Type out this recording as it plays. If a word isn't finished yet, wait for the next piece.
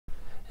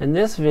In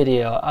this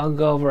video, I'll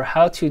go over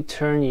how to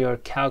turn your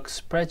Calc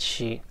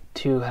spreadsheet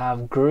to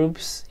have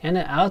groups and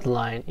an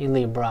outline in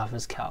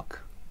LibreOffice Calc.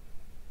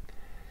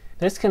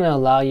 This can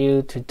allow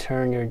you to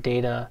turn your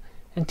data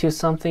into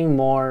something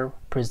more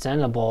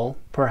presentable,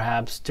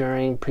 perhaps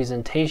during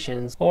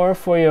presentations or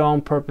for your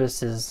own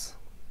purposes.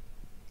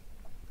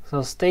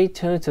 So stay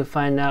tuned to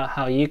find out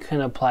how you can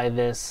apply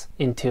this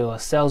into a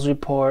sales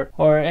report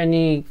or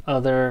any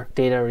other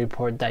data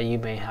report that you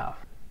may have.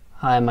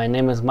 Hi, my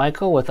name is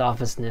Michael with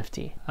Office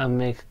Nifty. I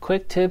make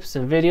quick tips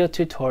and video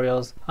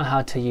tutorials on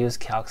how to use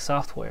Calc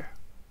software.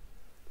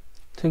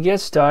 To get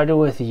started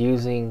with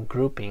using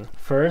grouping,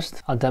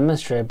 first I'll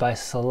demonstrate by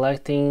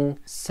selecting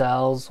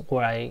cells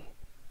where I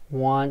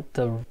want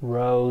the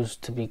rows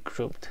to be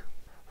grouped.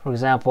 For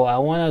example, I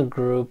want to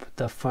group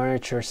the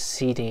furniture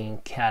seating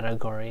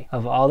category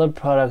of all the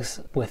products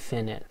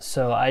within it.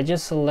 So I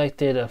just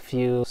selected a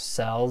few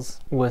cells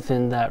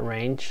within that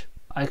range.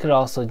 I could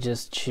also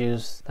just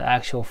choose the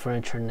actual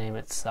furniture name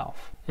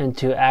itself. And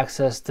to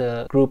access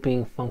the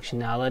grouping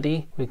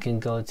functionality, we can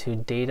go to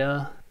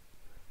Data,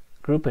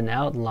 Group and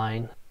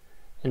Outline,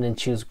 and then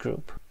choose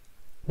Group.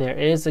 There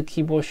is a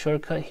keyboard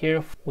shortcut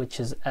here, which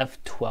is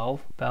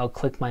F12, but I'll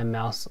click my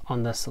mouse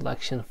on the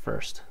selection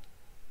first.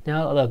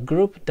 Now the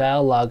Group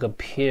dialog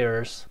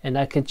appears, and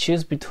I could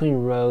choose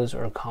between rows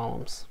or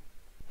columns.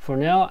 For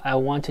now, I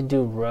want to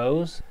do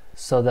rows,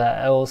 so that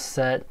I will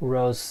set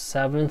rows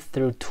 7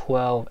 through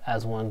 12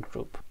 as one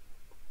group.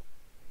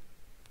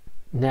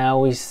 Now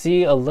we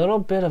see a little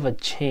bit of a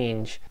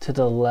change to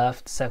the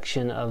left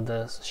section of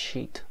the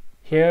sheet.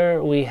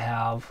 Here we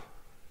have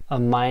a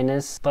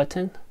minus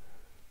button,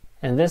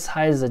 and this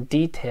hides the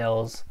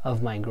details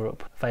of my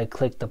group. If I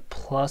click the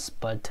plus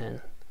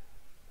button,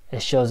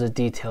 it shows the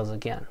details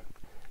again.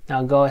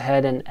 Now go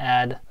ahead and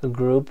add a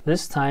group,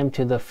 this time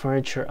to the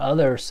Furniture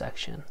Other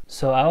section.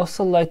 So I'll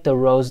select the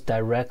rows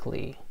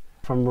directly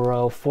from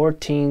row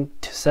 14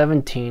 to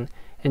 17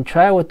 and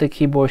try with the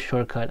keyboard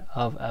shortcut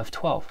of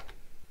F12.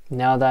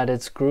 Now that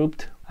it's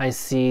grouped, I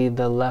see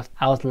the left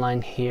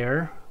outline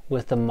here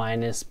with the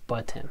minus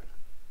button.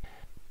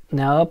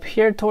 Now up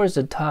here towards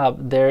the top,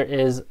 there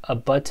is a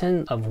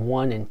button of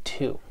 1 and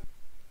 2.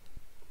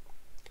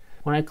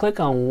 When I click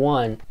on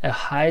 1, it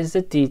hides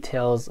the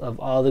details of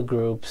all the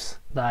groups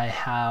that I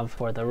have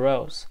for the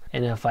rows.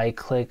 And if I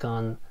click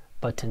on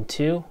button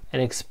 2, it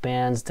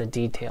expands the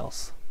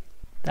details.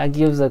 That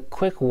gives a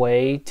quick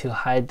way to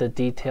hide the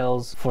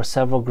details for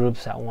several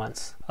groups at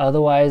once.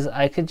 Otherwise,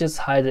 I could just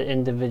hide the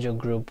individual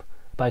group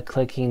by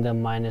clicking the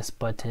minus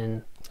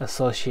button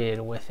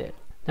associated with it.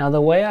 Now the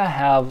way I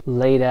have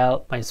laid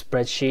out my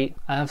spreadsheet,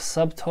 I have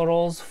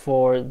subtotals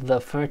for the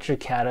furniture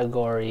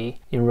category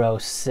in row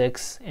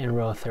 6 and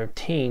row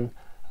 13.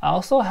 I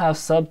also have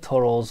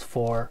subtotals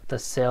for the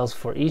sales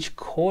for each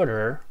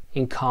quarter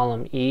in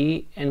column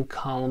E and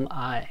column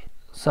I.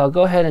 So I'll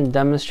go ahead and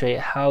demonstrate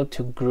how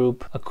to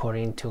group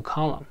according to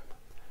column.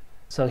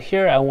 So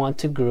here I want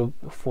to group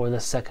for the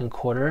second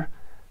quarter.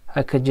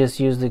 I could just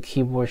use the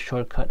keyboard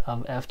shortcut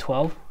of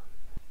F12.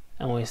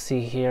 And we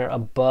see here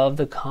above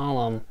the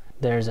column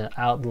there's an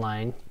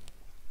outline,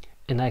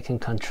 and I can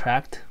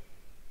contract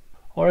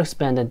or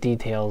expand the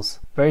details,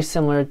 very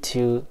similar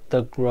to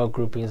the row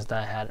groupings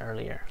that I had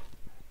earlier.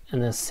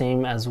 And the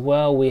same as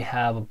well, we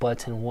have a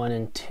button 1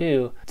 and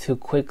 2 to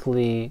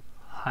quickly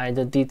hide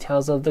the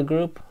details of the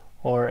group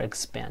or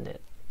expand it.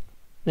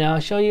 Now I'll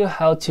show you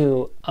how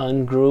to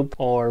ungroup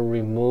or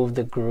remove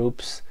the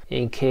groups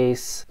in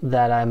case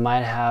that I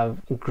might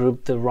have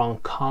grouped the wrong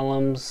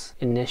columns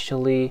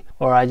initially,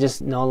 or I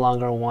just no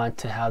longer want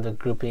to have the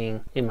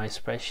grouping in my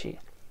spreadsheet.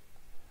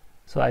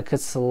 So I could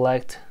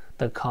select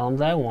the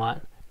columns I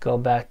want, go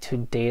back to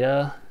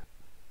Data,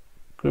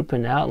 Group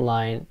and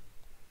Outline,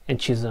 and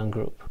choose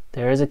Ungroup.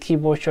 There is a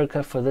keyboard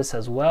shortcut for this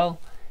as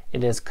well.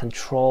 It is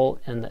Control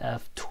and the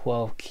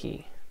F12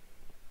 key.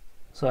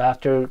 So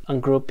after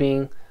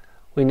ungrouping,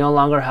 we no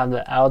longer have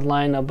the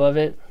outline above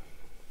it,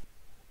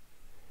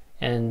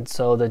 and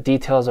so the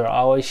details are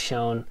always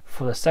shown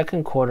for the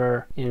second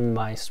quarter in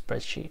my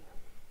spreadsheet.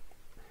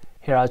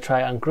 Here I'll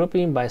try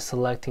ungrouping by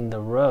selecting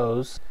the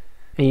rows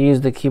and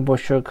use the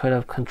keyboard shortcut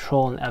of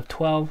Control and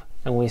F12,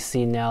 and we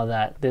see now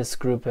that this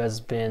group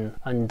has been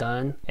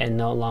undone and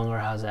no longer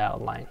has an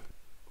outline.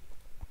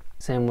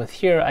 Same with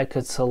here, I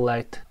could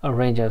select a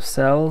range of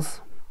cells,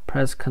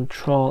 press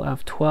Control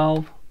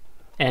F12,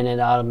 and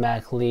it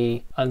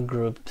automatically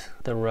ungrouped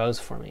the rows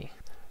for me.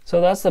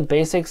 So that's the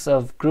basics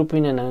of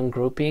grouping and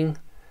ungrouping.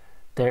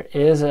 There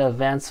is an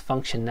advanced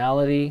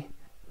functionality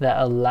that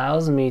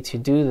allows me to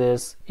do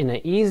this in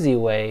an easy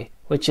way,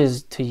 which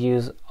is to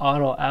use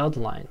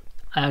AutoOutline.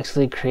 I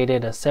actually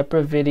created a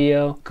separate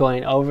video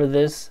going over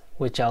this,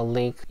 which I'll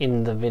link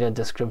in the video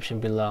description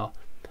below.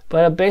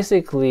 But it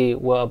basically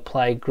will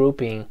apply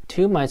grouping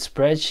to my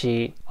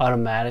spreadsheet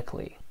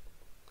automatically.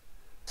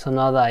 So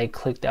now that I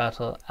clicked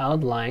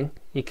AutoOutline,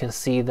 you can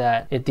see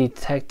that it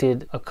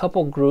detected a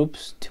couple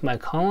groups to my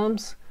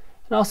columns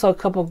and also a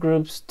couple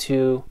groups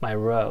to my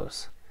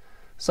rows.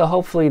 So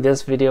hopefully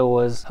this video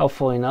was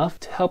helpful enough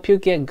to help you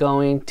get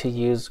going to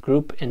use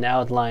group and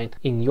outline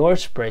in your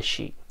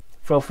spreadsheet.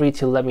 Feel free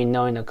to let me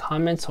know in the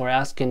comments or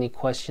ask any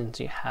questions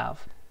you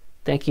have.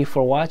 Thank you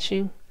for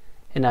watching,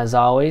 and as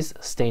always,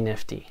 stay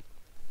nifty.